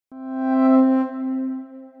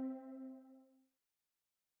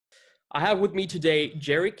I have with me today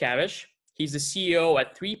Jerry Kavesh. He's the CEO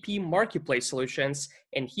at 3P Marketplace Solutions,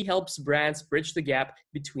 and he helps brands bridge the gap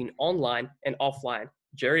between online and offline.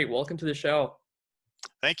 Jerry, welcome to the show.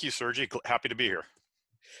 Thank you, Sergi. Happy to be here.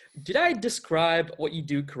 Did I describe what you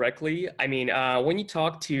do correctly? When you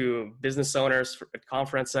talk to business owners at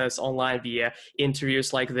conferences, online, via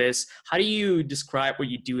interviews like this, how do you describe what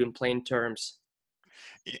you do in plain terms?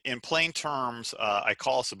 In plain terms, I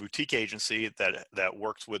call us a boutique agency that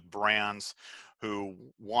works with brands who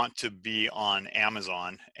want to be on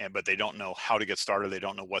Amazon, but they don't know how to get started. They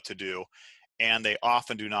don't know what to do, and they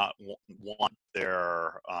often do not want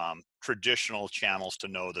their traditional channels to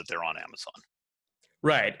know that they're on Amazon.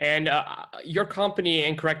 Right. And your company,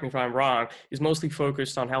 and correct me if I'm wrong, is mostly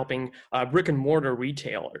focused on helping brick and mortar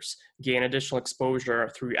retailers gain additional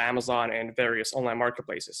exposure through Amazon and various online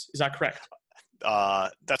marketplaces. Is that correct?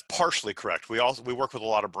 That's partially correct. We work with a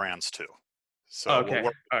lot of brands too. So we'll Okay.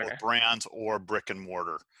 work with Okay. both brands or brick and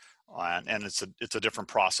mortar, and it's a different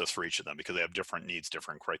process for each of them because they have different needs,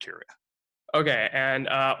 different criteria. Okay. And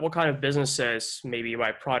what kind of businesses, maybe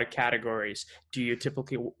by product categories, do you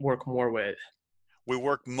typically work more with? We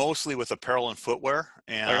work mostly with apparel and footwear,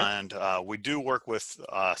 Okay. and we do work with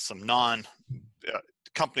some non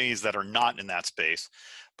companies that are not in that space,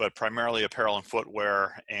 but primarily apparel and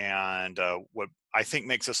footwear. And what I think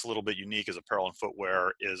makes us a little bit unique as apparel and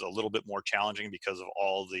footwear is a little bit more challenging because of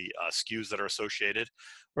all the SKUs that are associated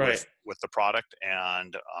Right. with the product.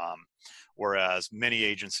 And whereas many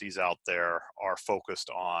agencies out there are focused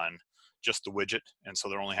on just the widget, and so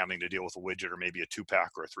they're only having to deal with a widget or maybe a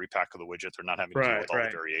 2-pack or a 3-pack of the widget. They're not having to deal Right. with all the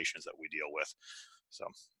Right. variations that we deal with. So,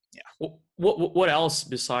 yeah. What else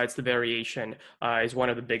besides the variation is one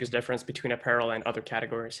of the biggest difference between apparel and other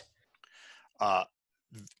categories? Uh,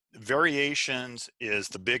 Variations is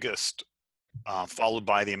the biggest, followed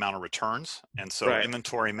by the amount of returns. And so Right.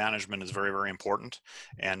 inventory management is very, very important,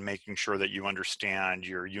 and making sure that you understand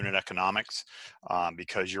your unit economics,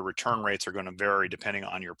 because your return rates are going to vary depending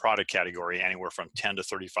on your product category, anywhere from 10 to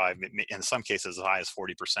 35, in some cases as high as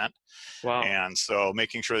 40%. Wow. And so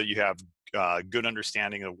making sure that you have good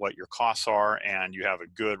understanding of what your costs are and you have a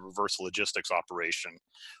good reverse logistics operation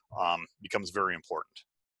becomes very important.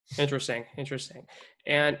 Interesting, interesting.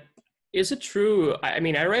 And is it true? I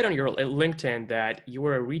read on your LinkedIn that you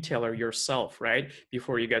were a retailer yourself, right?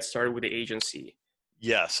 Before you got started with the agency.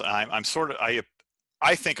 Yes, I'm sort of,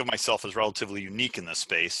 I think of myself as relatively unique in this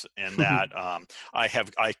space in that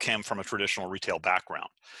I came from a traditional retail background,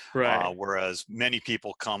 Right, whereas many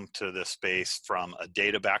people come to this space from a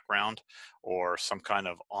data background or some kind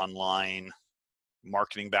of online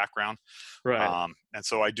marketing background. right, And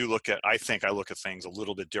so I think I look at things a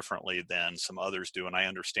little bit differently than some others do, and I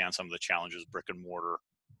understand some of the challenges brick and mortar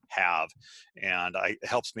have, and it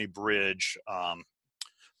helps me bridge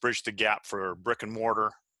the gap for brick and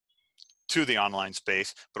mortar to the online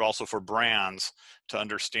space, but also for brands to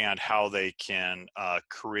understand how they can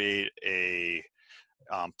create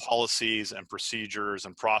policies and procedures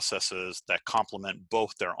and processes that complement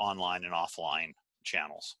both their online and offline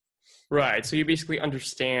channels. right. So you basically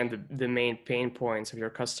understand the main pain points of your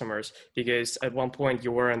customers because at one point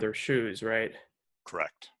you were in their shoes, right?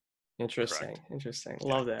 Correct. Interesting, Correct. interesting. Yeah.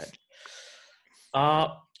 Love that.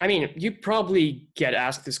 You probably get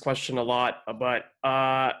asked this question a lot, but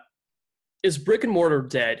is brick and mortar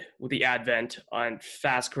dead with the advent and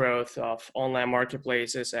fast growth of online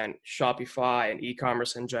marketplaces and Shopify and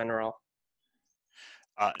e-commerce in general?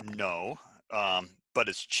 No, but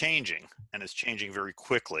it's changing, and it's changing very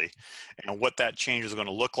quickly. And what that change is going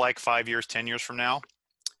to look like 5 years, 10 years from now,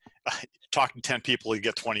 talking to 10 people, you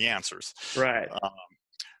get 20 answers. Right. Uh,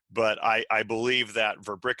 but I believe that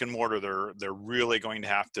for brick and mortar, they're really going to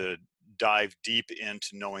have to dive deep into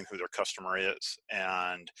knowing who their customer is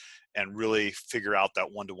and really figure out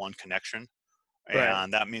that one-to-one connection. Right.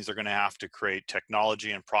 And that means they're going to have to create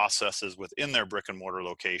technology and processes within their brick and mortar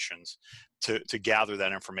locations to gather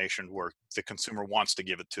that information where the consumer wants to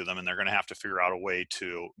give it to them. And they're going to have to figure out a way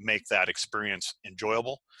to make that experience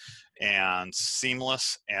enjoyable and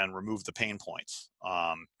seamless and remove the pain points.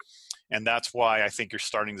 And that's why I think you're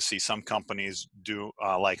starting to see some companies do,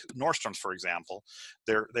 like Nordstrom's, for example,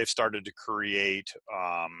 they've started to create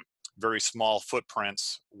very small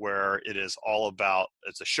footprints where it is all about,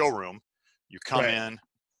 it's a showroom. You come Right. in,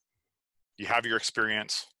 you have your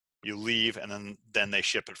experience, you leave, and then they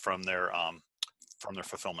ship it from their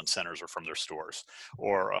fulfillment centers or from their stores.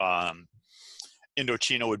 Or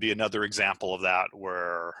Indochino would be another example of that,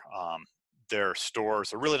 where their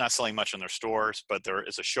stores are really not selling much in their stores, but there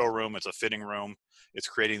is a showroom, it's a fitting room, it's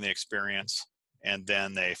creating the experience, and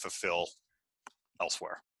then they fulfill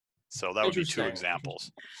elsewhere. So that would be two Interesting.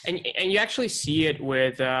 examples. And you actually see it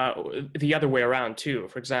with the other way around too.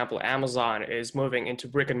 For example, Amazon is moving into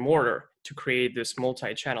brick and mortar to create this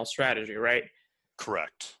multi-channel strategy, right?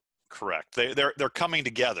 Correct. Correct. They're coming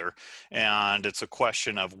together, and it's a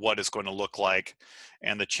question of what it's going to look like.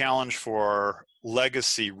 And the challenge for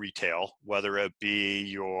legacy retail, whether it be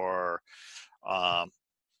your um,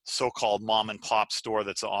 so-called mom and pop store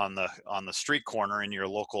that's on the street corner in your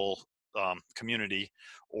local community,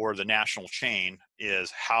 or the national chain, is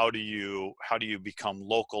how do you become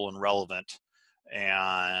local and relevant,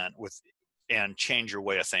 and change your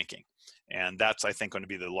way of thinking. And that's, I think, going to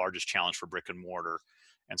be the largest challenge for brick and mortar.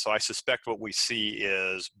 And so I suspect what we see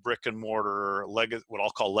is brick and mortar, what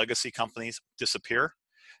I'll call legacy companies, disappear,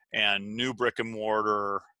 and new brick and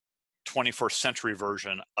mortar 21st century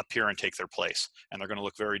version appear and take their place. And they're going to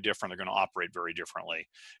look very different. They're going to operate very differently.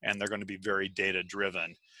 And they're going to be very data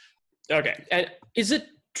driven. Okay. And is it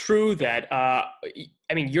true that, I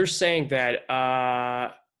mean, you're saying that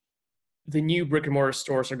the new brick and mortar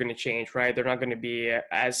stores are going to change, right? They're not going to be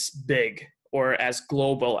as big or as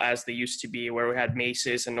global as they used to be, where we had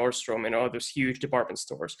Macy's and Nordstrom and all those huge department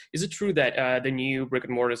stores. Is it true that the new brick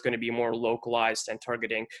and mortar is going to be more localized and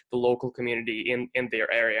targeting the local community in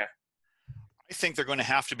their area? I think they're going to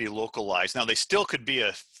have to be localized. Now, they still could be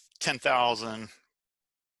a 10,000,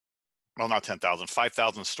 well, not 10,000,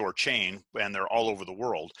 5,000 store chain, and they're all over the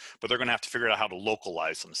world, but they're going to have to figure out how to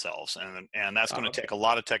localize themselves. And that's going to Okay. take a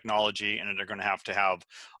lot of technology, and they're going to have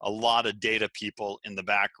a lot of data people in the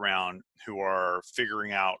background who are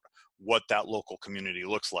figuring out what that local community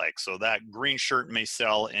looks like. So that green shirt may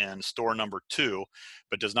sell in store number 2,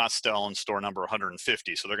 but does not sell in store number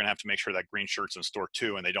 150. So they're going to have to make sure that green shirt's in store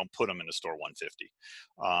 2 and they don't put them into store 150.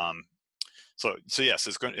 So yes,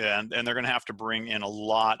 it's going, and they're going to have to bring in a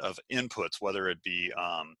lot of inputs, whether it be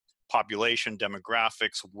population,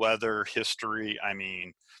 demographics, weather, history. I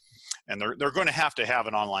mean, and they're going to have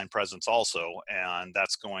an online presence also, and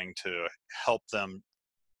that's going to help them,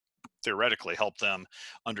 theoretically help them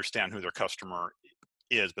understand who their customer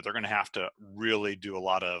is. But they're going to have to really do a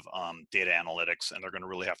lot of data analytics, and they're going to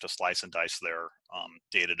really have to slice and dice their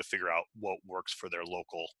data to figure out what works for their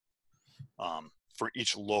local, for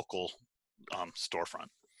each local storefront.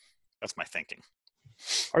 That's my thinking.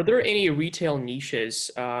 Are there any retail niches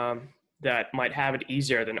that might have it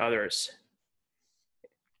easier than others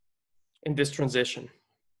in this transition?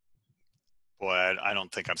 Boy, I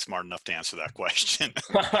don't think I'm smart enough to answer that question.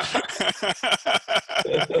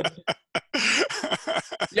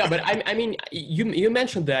 Yeah, but I mean, you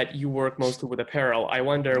mentioned that you work mostly with apparel. I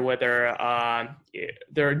wonder whether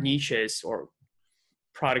there are niches or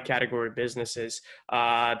product category businesses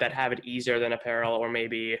that have it easier than apparel, or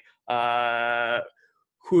maybe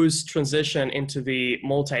whose transition into the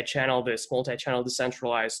multi-channel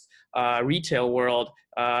decentralized retail world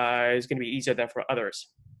is going to be easier than for others,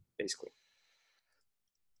 basically.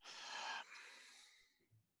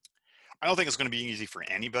 I don't think it's going to be easy for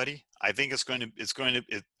anybody. I think it's going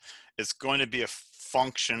to be a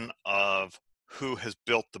function of who has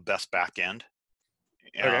built the best back end,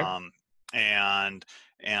 Okay.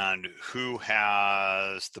 and who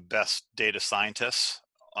has the best data scientists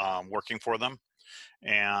working for them,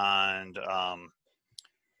 and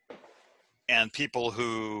people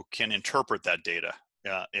who can interpret that data.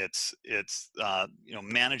 It's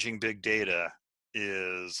managing big data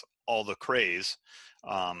is all the craze,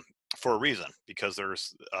 for a reason, because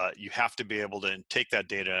there's you have to be able to take that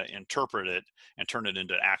data, interpret it, and turn it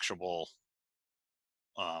into actionable,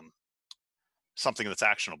 something that's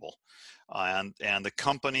actionable. And the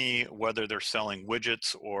company, whether they're selling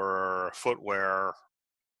widgets or footwear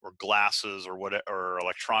or glasses or whatever, or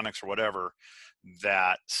electronics or whatever,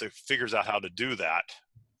 that figures out how to do that,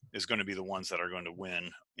 is going to be the ones that are going to win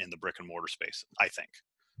in the brick and mortar space, I think.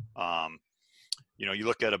 You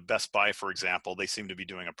look at a Best Buy, for example, they seem to be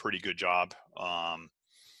doing a pretty good job. I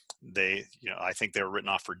think they were written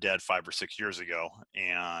off for dead 5 or 6 years ago,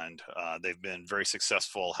 and they've been very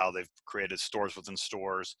successful how they've created stores within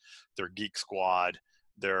stores. Their Geek Squad,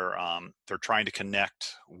 they're trying to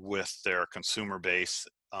connect with their consumer base,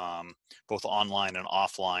 both online and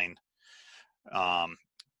offline,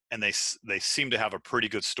 and they seem to have a pretty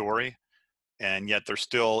good story, and yet they're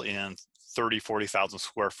still in 30,000-40,000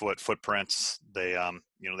 square foot footprints. They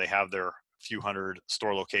have their few hundred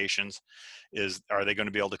store locations. Are they going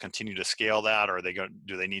to be able to continue to scale that, or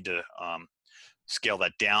do they need to scale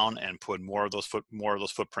that down and put more of those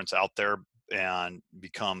footprints out there and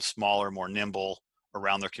become smaller, more nimble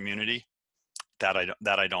around their community? That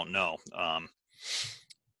I don't know.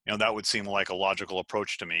 that would seem like a logical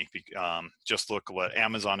approach to me. Just look what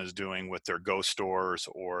Amazon is doing with their Go stores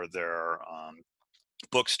or their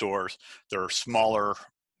bookstores. They're smaller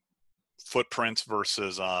footprints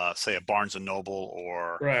versus say a Barnes and Noble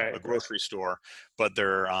or Right, a right, grocery store, but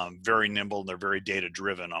they're very nimble and they're very data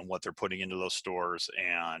driven on what they're putting into those stores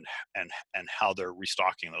and how they're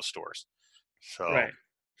restocking those stores. So right.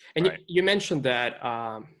 And right. you mentioned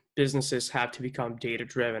that businesses have to become data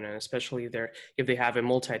driven, and especially if they have a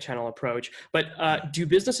multi-channel approach. But do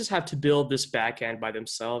businesses have to build this backend by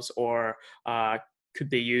themselves, or could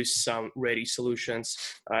they use some ready solutions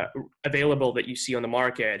available that you see on the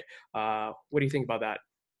market? What do you think about that?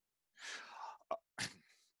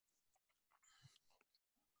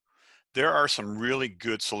 There are some really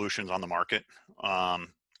good solutions on the market,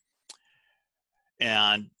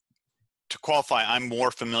 and to qualify, I'm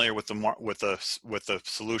more familiar with the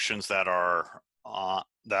solutions that are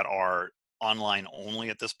online only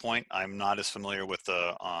at this point. I'm not as familiar with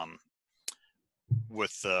the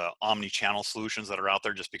omni-channel solutions that are out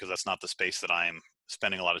there, just because that's not the space that I'm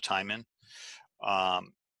spending a lot of time in.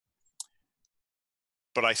 Um,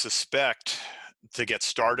 but I suspect to get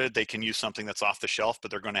started, they can use something that's off the shelf, but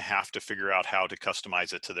they're going to have to figure out how to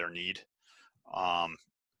customize it to their need. Um,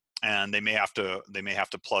 and they may have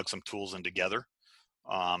to plug some tools in together.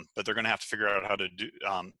 But they're going to have to figure out how to do,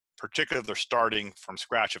 particularly if they're starting from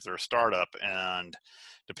scratch, if they're a startup, and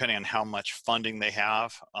depending on how much funding they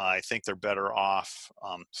have, I think they're better off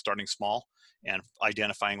starting small and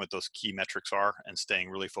identifying what those key metrics are and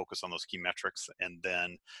staying really focused on those key metrics and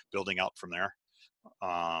then building out from there.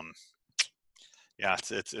 Um, yeah,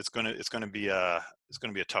 it's going to be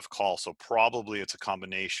a tough call. So probably it's a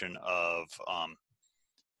combination of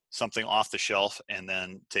something off the shelf and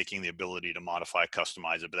then taking the ability to modify,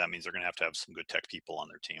 customize it. But that means they're going to have some good tech people on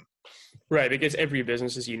their team. Right, because every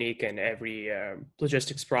business is unique and every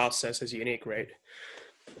logistics process is unique, right?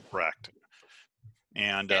 Correct.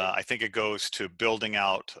 And And I think it goes to building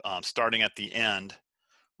out, starting at the end.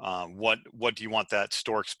 What do you want that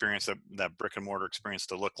store experience, that brick and mortar experience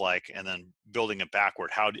to look like, and then building it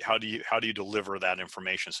backward? How do you deliver that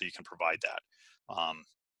information so you can provide that?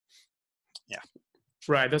 Yeah.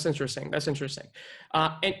 right, that's interesting. That's interesting.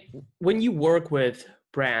 And when you work with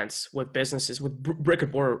brands, with businesses, with brick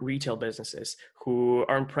and mortar retail businesses who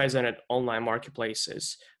aren't present at online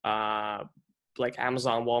marketplaces, like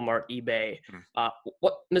Amazon, Walmart, eBay, Mm.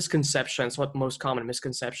 what misconceptions, what most common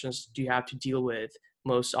misconceptions do you have to deal with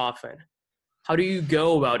most often? How do you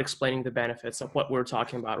go about explaining the benefits of what we're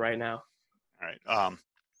talking about right now? All right.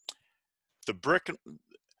 The brick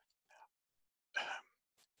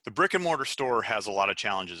the brick and mortar store has a lot of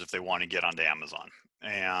challenges if they want to get onto Amazon.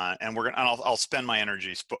 And I'll spend my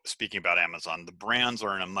energy speaking about Amazon. The brands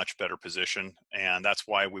are in a much better position, and that's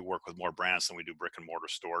why we work with more brands than we do brick and mortar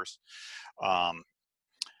stores. Um,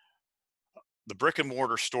 the brick and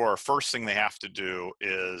mortar store, first thing they have to do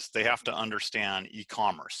is they have to understand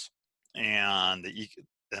e-commerce and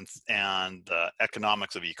and the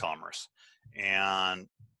economics of e-commerce. And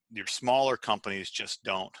your smaller companies just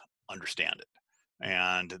don't understand it,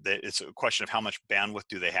 and it's a question of how much bandwidth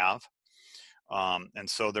do they have. And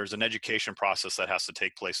so there's an education process that has to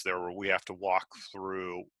take place there, where we have to walk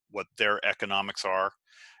through what their economics are,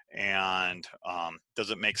 and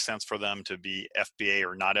does it make sense for them to be FBA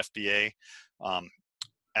or not FBA. um,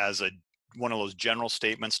 as one of those general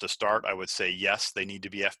statements to start, I would say yes, they need to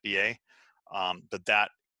be FBA. But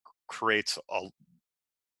that creates a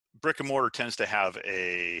brick and mortar tends to have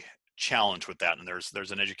a challenge with that, and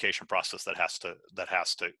there's an education process that has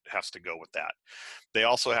to go with that. They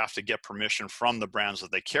also have to get permission from the brands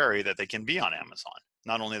that they carry that they can be on Amazon.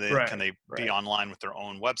 Not only can Right, they be right. online with their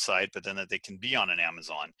own website, but then that they can be on an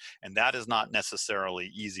Amazon, and that is not necessarily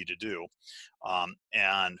easy to do.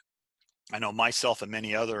 And I know myself and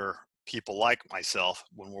many other people like myself,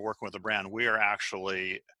 when we're working with a brand, we are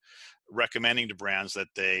actually recommending to brands that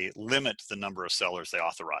they limit the number of sellers they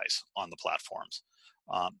authorize on the platforms.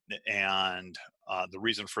 And the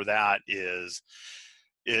reason for that is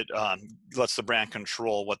it lets the brand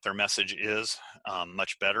control what their message is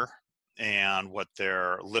much better, and what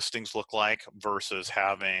their listings look like, versus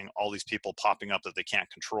having all these people popping up that they can't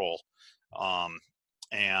control. Um,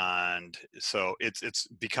 and so it's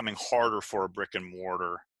becoming harder for a brick and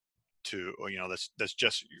mortar to, that's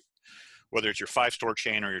just, whether it's your 5-store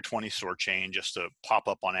chain or your 20-store chain, just to pop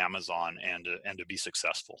up on Amazon and to be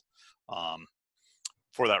successful. Um,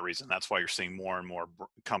 for that reason, that's why you're seeing more and more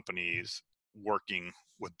companies working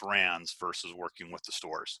with brands versus working with the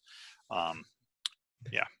stores. Um,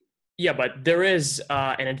 yeah. Yeah, but there is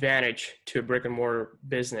an advantage to a brick and mortar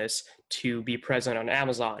business to be present on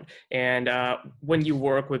Amazon. And when you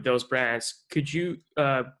work with those brands, could you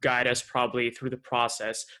guide us probably through the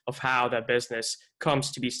process of how that business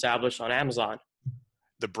comes to be established on Amazon?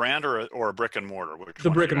 The brand or a brick and mortar? Which The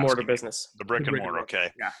one are brick you and mortar asking me? business. The The brick and brick and mortar. mortar.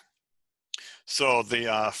 Okay. Yeah. So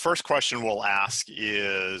the first question we'll ask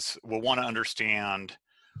is we'll want to understand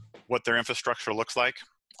what their infrastructure looks like.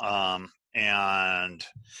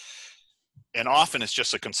 And often it's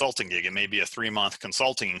just a consulting gig. It may be a 3-month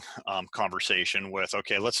consulting conversation with,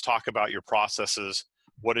 okay, let's talk about your processes.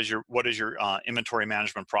 What is your inventory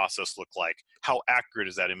management process look like? How accurate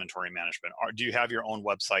is that inventory management? Do you have your own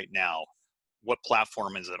website now? What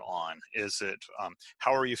platform is it on? Is it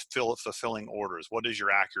how are you fulfilling orders? What is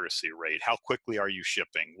your accuracy rate? How quickly are you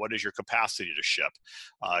shipping? What is your capacity to ship?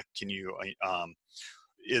 Can you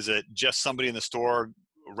is it just somebody in the store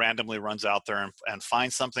randomly runs out there and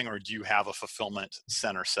finds something, or do you have a fulfillment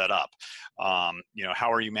center set up?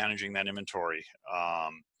 How are you managing that inventory?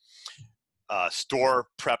 Store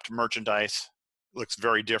prepped merchandise looks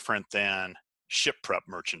very different than ship prep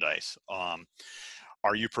merchandise.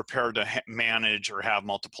 Are you prepared to manage or have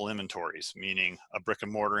multiple inventories, meaning a brick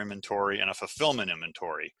and mortar inventory and a fulfillment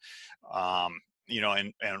inventory? And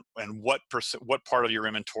what part of your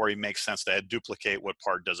inventory makes sense to duplicate? What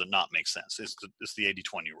part does it not make sense? It's the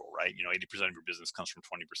 80-20 rule, right? 80% of your business comes from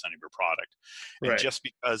 20% of your product. And Right. just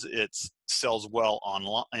because it sells well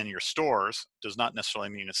online in your stores does not necessarily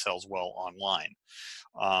mean it sells well online.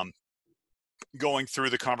 Going through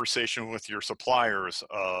the conversation with your suppliers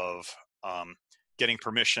of getting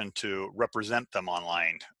permission to represent them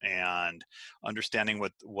online and understanding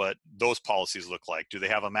what those policies look like. Do they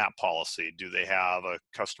have a MAP policy? Do they have a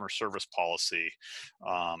customer service policy?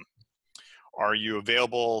 Are you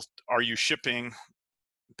available? Are you shipping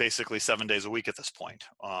basically 7 days a week at this point,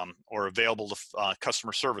 or available to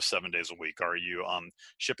customer service 7 days a week? Are you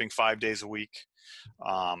shipping 5 days a week?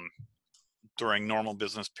 During normal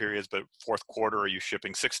business periods, but fourth quarter, are you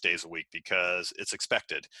shipping 6 days a week because it's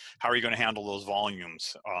expected? How are you going to handle those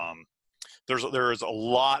volumes? There's a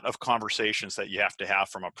lot of conversations that you have to have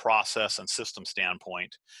from a process and system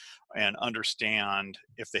standpoint, and understand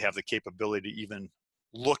if they have the capability to even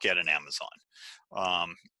look at an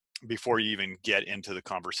Amazon before you even get into the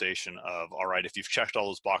conversation of, all right, if you've checked all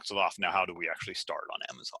those boxes off, now how do we actually start on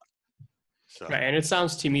Amazon? So. Right. And it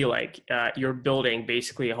sounds to me like you're building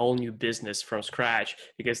basically a whole new business from scratch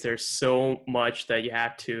because there's so much that you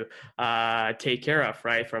have to take care of,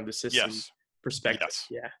 right, from the system Yes. perspective. Yes.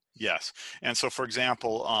 Yeah. Yes. And so, for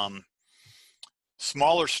example,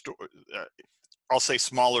 smaller store, I'll say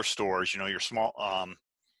smaller stores. Your small.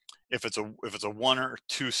 If it's a 1 or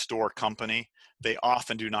 2 store company, they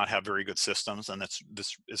often do not have very good systems, and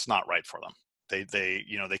it's not right for them.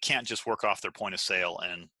 They can't just work off their point of sale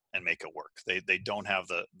and make it work. They don't have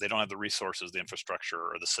the resources, the infrastructure,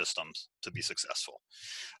 or the systems to be successful.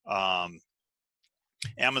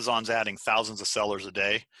 Amazon's adding thousands of sellers a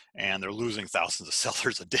day, and they're losing thousands of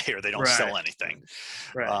sellers a day, or they don't Right. sell anything.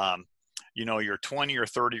 Right. Your 20 or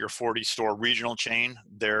 30 or 40 store regional chain,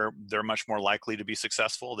 they're much more likely to be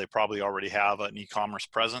successful. They probably already have an e-commerce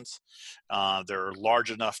presence. They're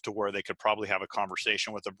large enough to where they could probably have a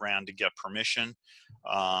conversation with a brand to get permission.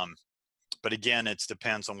 But again, it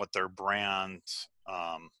depends on what their brand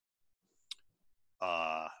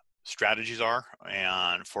strategies are,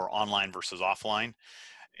 and for online versus offline.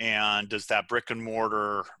 And does that brick and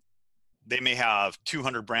mortar, they may have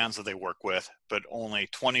 200 brands that they work with, but only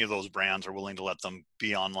 20 of those brands are willing to let them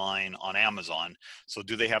be online on Amazon. So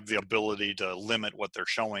do they have the ability to limit what they're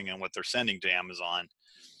showing and what they're sending to Amazon?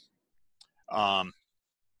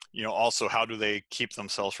 Also, how do they keep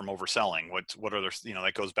themselves from overselling? What are their,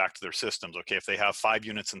 that goes back to their systems. Okay, if they have 5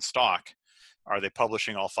 units in stock, are they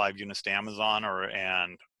publishing all 5 units to Amazon,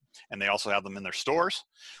 and they also have them in their stores?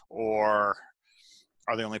 Or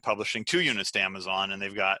are they only publishing 2 units to Amazon and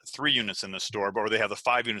they've got 3 units in the store, but they have the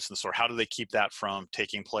 5 units in the store? How do they keep that from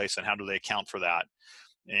taking place, and how do they account for that?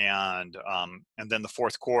 And then the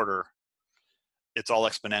fourth quarter, it's all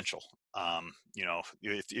exponential.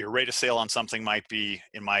 If your rate of sale on something might be,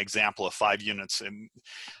 in my example, of 5 units, and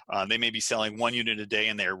they may be selling 1 unit a day,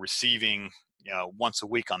 and they're receiving once a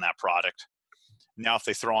week on that product. Now, if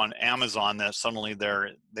they throw on Amazon, that suddenly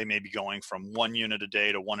they may be going from 1 unit a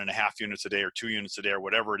day to 1.5 units a day, or 2 units a day, or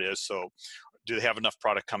whatever it is. So do they have enough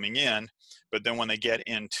product coming in? But then when they get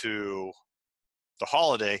into the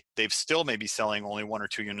holiday, they've still maybe selling only 1 or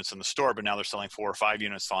 2 units in the store, but now they're selling 4 or 5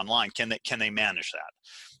 units online. Can they manage that?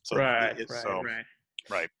 So Right. it's Right. so Right.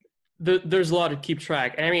 right. there's a lot to keep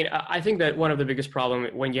track. And I mean, I think that one of the biggest problem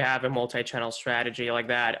when you have a multi-channel strategy like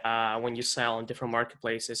that, when you sell in different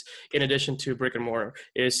marketplaces, in addition to brick and mortar,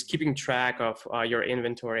 is keeping track of your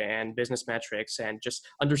inventory and business metrics and just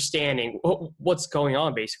understanding what's going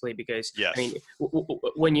on basically. Because I Yes. mean,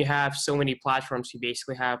 when you have so many platforms, you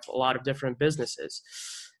basically have a lot of different businesses.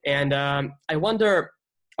 And I wonder,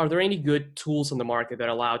 are there any good tools on the market that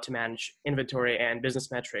allow to manage inventory and business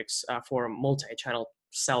metrics for multi-channel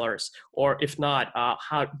sellers? Or if not,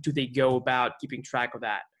 how do they go about keeping track of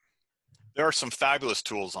that? There are some fabulous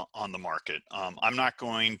tools on the market. I'm not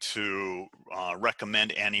going to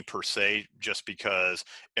recommend any per se, just because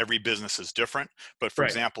every business is different. But for Right.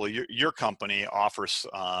 example, your company offers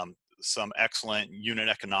some excellent unit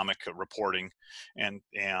economic reporting, and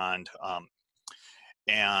and um,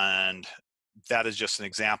 and that is just an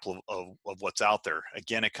example of what's out there.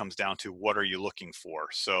 Again, it comes down to, what are you looking for?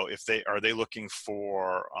 So if they are they looking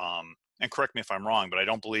for, and correct me if I'm wrong, but I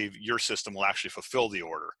don't believe your system will actually fulfill the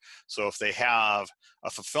order. So if they have a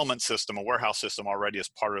fulfillment system, a warehouse system already as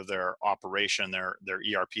part of their operation, their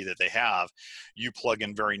ERP that they have, you plug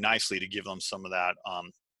in very nicely to give them some of that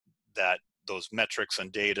those metrics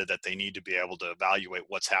and data that they need to be able to evaluate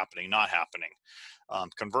what's happening, not happening.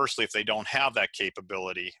 Conversely, if they don't have that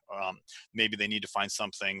capability, maybe they need to find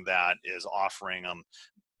something that is offering them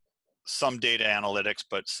some data analytics,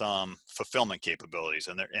 but some fulfillment capabilities.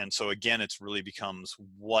 And so again, it's really becomes,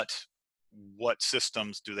 what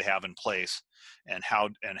systems do they have in place, and how,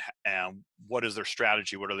 and what is their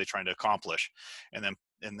strategy? What are they trying to accomplish? And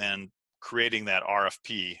then creating that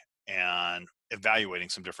RFP and evaluating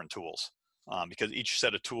some different tools. Because each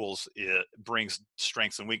set of tools, it brings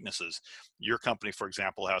strengths and weaknesses. Your company, for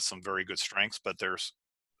example, has some very good strengths, but there's,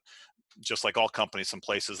 just like all companies, some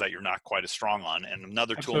places that you're not quite as strong on, and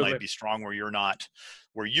another tool might Absolutely. be strong where you're not,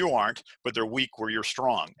 where you aren't, but they're weak where you're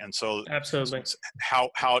strong. And so Absolutely. how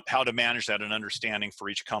to manage that, and understanding for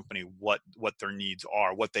each company what their needs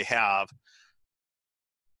are, what they have,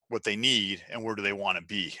 what they need, and where do they want to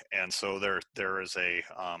be. And so there is a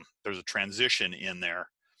there's a transition in there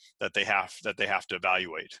that they have to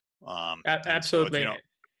evaluate. And so if you Absolutely. don't.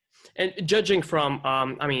 And judging from,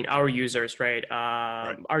 I mean, our users, right?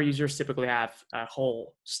 Right. Our users typically have a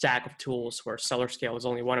whole stack of tools where Sellerscale is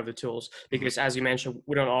only one of the tools Mhm. because, as you mentioned,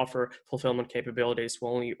 we don't offer fulfillment capabilities. We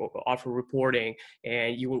only offer reporting,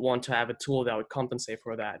 and you would want to have a tool that would compensate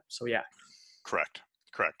for that. So, yeah. Correct.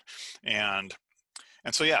 Correct. And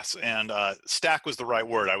And so yes, and stack was the right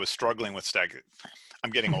word. I was struggling with stack. I'm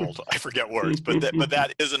getting old. I forget words, but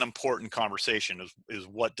that is an important conversation. Is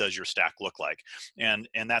what does your stack look like? And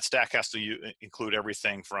that stack has to include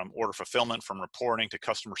everything from order fulfillment, from reporting to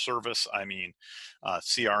customer service. I mean,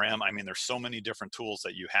 CRM. I mean, there's so many different tools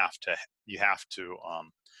that you have to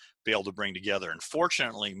be able to bring together. And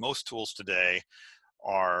fortunately, most tools today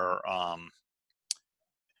are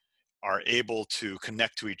are able to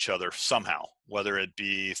connect to each other somehow, whether it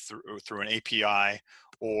be through an API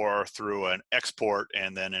or through an export,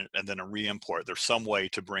 and then a re-import. There's some way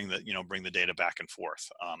to bring the data back and forth.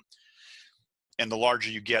 And the larger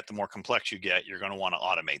you get, the more complex you get. You're going to want to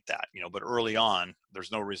automate that. But early on,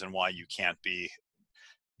 there's no reason why you can't be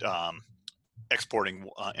um, exporting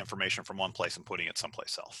information from one place and putting it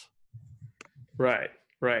someplace else. Right,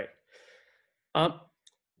 right. Um,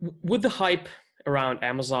 with the hype around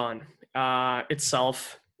Amazon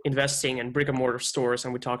itself investing in brick and mortar stores,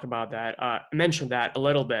 and we talked about that, mentioned that a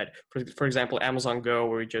little bit. For example, Amazon Go,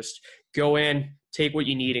 where you just go in, take what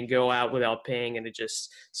you need, and go out without paying, and it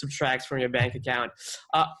just subtracts from your bank account.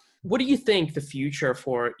 Uh, what do you think the future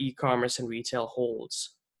for e-commerce and retail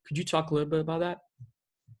holds? Could you talk a little bit about that?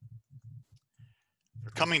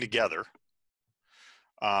 They're coming together.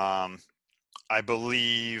 Um, I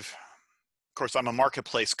believe, of course, I'm a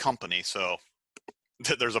marketplace company, so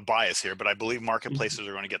there's a bias here, but I believe marketplaces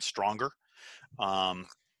are going to get stronger. Um,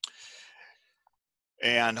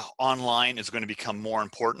 and online is going to become more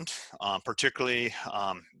important, particularly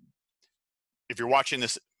if you're watching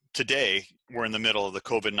this today. We're in the middle of the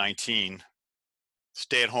COVID-19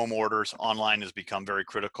 stay-at-home orders. Online has become very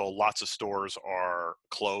critical. Lots of stores are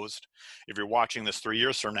closed. If you're watching this 3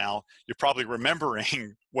 years from now, you're probably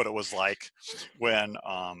remembering what it was like when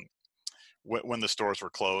when the stores were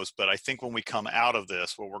closed. But I think when we come out of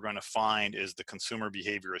this, what we're going to find is the consumer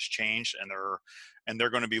behavior has changed, and they're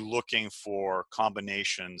going to be looking for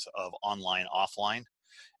combinations of online, offline.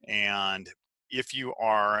 And if you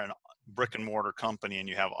are a brick and mortar company and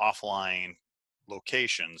you have offline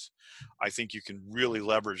locations, I think you can really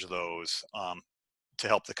leverage those to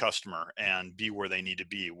help the customer and be where they need to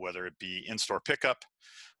be, whether it be in-store pickup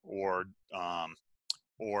or um,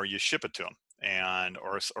 or you ship it to them. and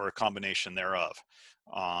or a combination thereof.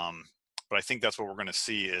 Um, but I think that's what we're going to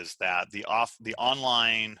see, is that the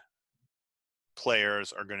online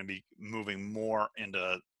players are going to be moving more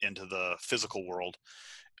into the physical world,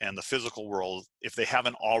 and the physical world, if they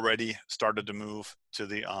haven't already started to move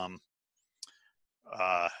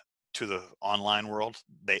uh, to the online world,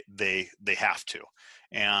 they have to.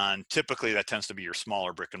 And typically that tends to be your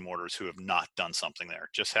smaller brick and mortars who have not done something there.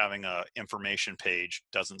 Just having a information page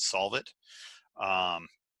doesn't solve it. Um,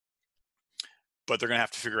 but they're going to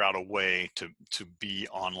have to figure out a way to be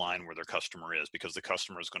online where their customer is, because the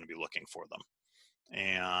customer is going to be looking for them.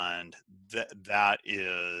 And that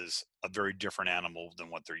is a very different animal than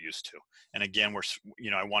what they're used to. And again,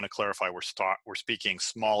 I want to clarify, we're speaking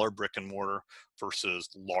smaller brick and mortar versus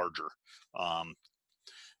larger. Um,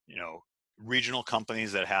 you know, regional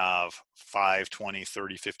companies that have 5, 20,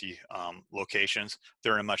 30, 50 locations,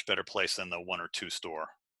 they're in a much better place than the 1 or 2 store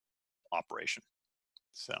operation.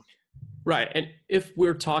 So. Right. And if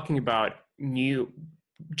we're talking about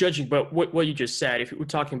judging by what you just said, if we're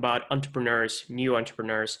talking about entrepreneurs, new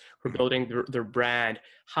entrepreneurs who are Mhm. building their brand,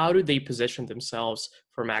 how do they position themselves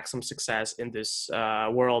for maximum success in this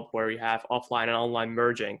world where you have offline and online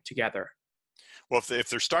merging together? Well, if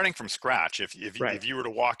they're starting from scratch, Right. if you were to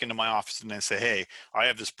walk into my office and then say, "Hey, I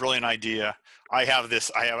have this brilliant idea. I have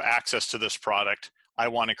access to this product. I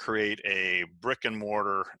want to create a brick and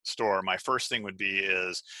mortar store." My first thing would be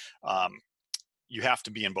is, um, you have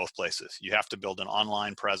to be in both places. You have to build an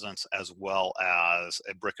online presence as well as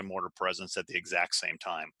a brick and mortar presence at the exact same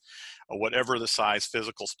time. Whatever the size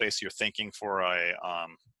physical space you're thinking for a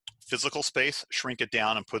physical space, shrink it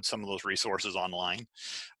down and put some of those resources online.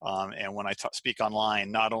 And when I speak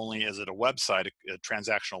online, not only is it a website, a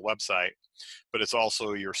transactional website, but it's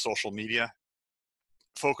also your social media.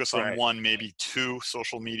 Focus on Right. 1, maybe 2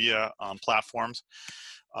 social media platforms,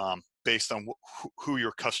 based on who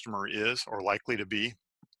your customer is or likely to be,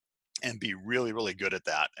 and be really, really good at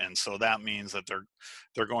that. And so that means that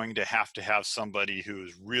they're going to have somebody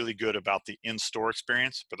who's really good about the in-store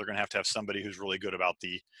experience, but they're going to have somebody who's really good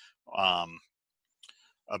um,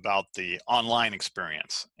 about the online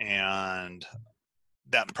experience. And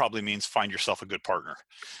that probably means find yourself a good partner,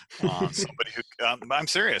 somebody who I'm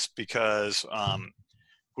serious, because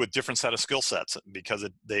with different set of skill sets, because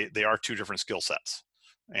they are 2 different skill sets,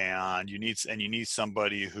 and you need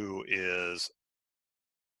somebody who is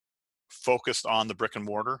focused on the brick and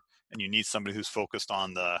mortar, and you need somebody who's focused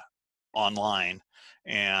on the online.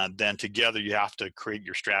 And then together you have to create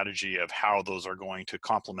your strategy of how those are going to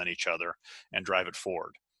complement each other and drive it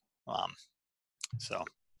forward. um, so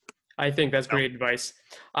I think that's oh, great advice.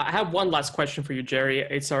 I have one last question for you, Jerry.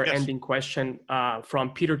 It's our yes. ending question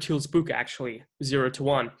from Peter Thiel's book, actually, Zero to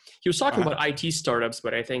One. He was talking Uh-huh. about IT startups,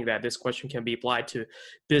 but I think that this question can be applied to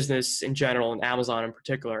business in general and Amazon in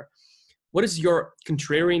particular. What is your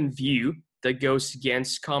contrarian view that goes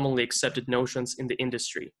against commonly accepted notions in the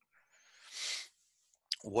industry?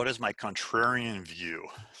 What is my contrarian view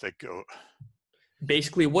that go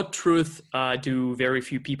Basically, what truth do very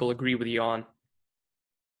few people agree with you on?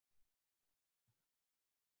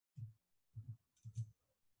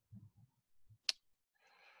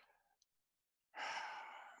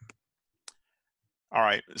 all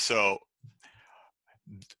right, so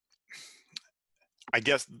I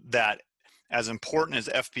guess that, as important as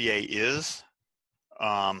FBA is,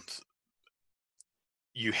 um,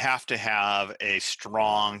 you have to have a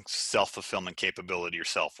strong self-fulfillment capability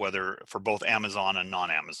yourself, whether for both Amazon and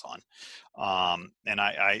non-Amazon. And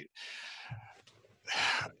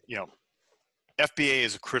you know, FBA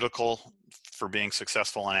is critical for being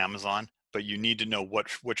successful on Amazon, but you need to know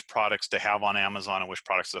which products to have on Amazon and which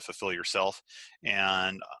products to fulfill yourself.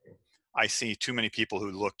 And I see too many people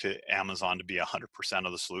who look to Amazon to be 100%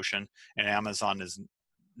 of the solution, and Amazon is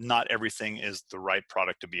not everything is the right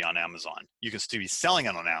product to be on Amazon. You can still be selling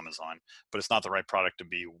it on Amazon, but it's not the right product to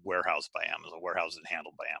be warehoused by Amazon, warehoused and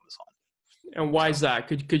handled by Amazon. And why So is that?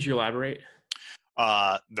 Could you elaborate?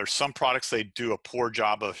 there's some products they do a poor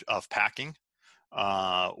job of packing.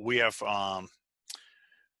 We have,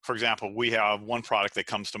 for example, we have one product that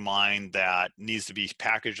comes to mind that needs to be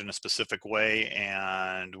packaged in a specific way,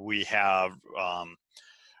 and we have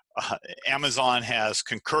Amazon has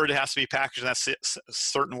concurred it has to be packaged in that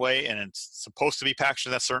certain way, and it's supposed to be packaged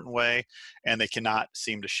in that certain way, and they cannot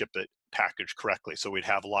seem to ship it packaged correctly. So we'd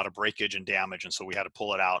have a lot of breakage and damage, and so we had to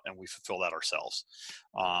pull it out, and we fulfill that ourselves,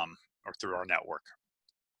 or through our network.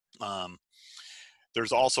 Um,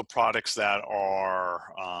 there's also products that are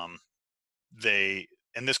they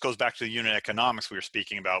and this goes back to the unit economics we were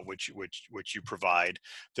speaking about, which you provide.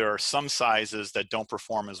 There are some sizes that don't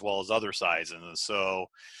perform as well as other sizes. And so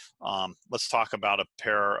let's talk about a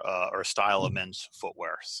pair or a style of men's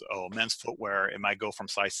footwear. So men's footwear, it might go from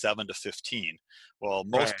size 7 to 15. Well,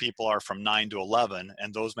 Right. most people are from 9 to 11,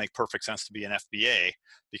 and those make perfect sense to be an FBA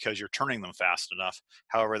because you're turning them fast enough.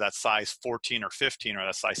 However, that size 14 or 15, or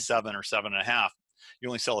that size 7 or 7.5, you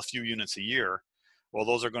only sell a few units a year. Well,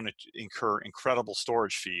 those are going to incur incredible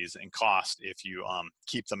storage fees and cost if you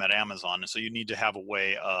keep them at Amazon. And so you need to have a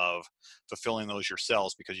way of fulfilling those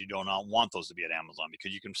yourselves, because you do not want those to be at Amazon,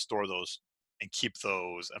 because you can store those and keep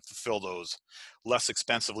those and fulfill those less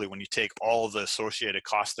expensively when you take all of the associated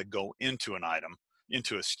costs that go into an item,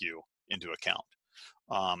 into a SKU, into account.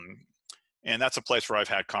 Um, and that's a place where I've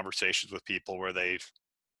had conversations with people where they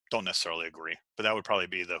don't necessarily agree, but that would probably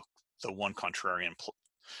be the one contrarian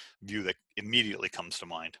view that immediately comes to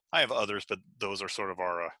mind. I have others, but those are sort of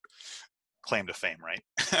our claim to fame, right?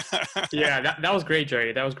 Yeah, that was great,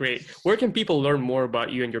 Jerry. That was great. Where can people learn more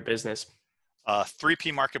about you and your business?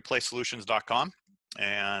 3pmarketplacesolutions.com.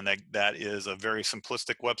 And that is a very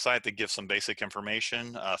simplistic website that gives some basic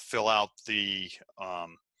information. Fill out the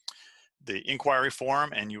inquiry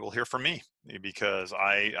form and you will hear from me, because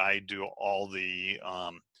I do all the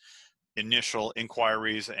initial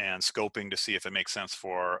inquiries and scoping to see if it makes sense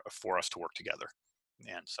for us to work together.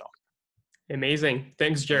 And so Amazing.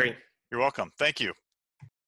 Thanks, Jerry. you're welcome. Thank you.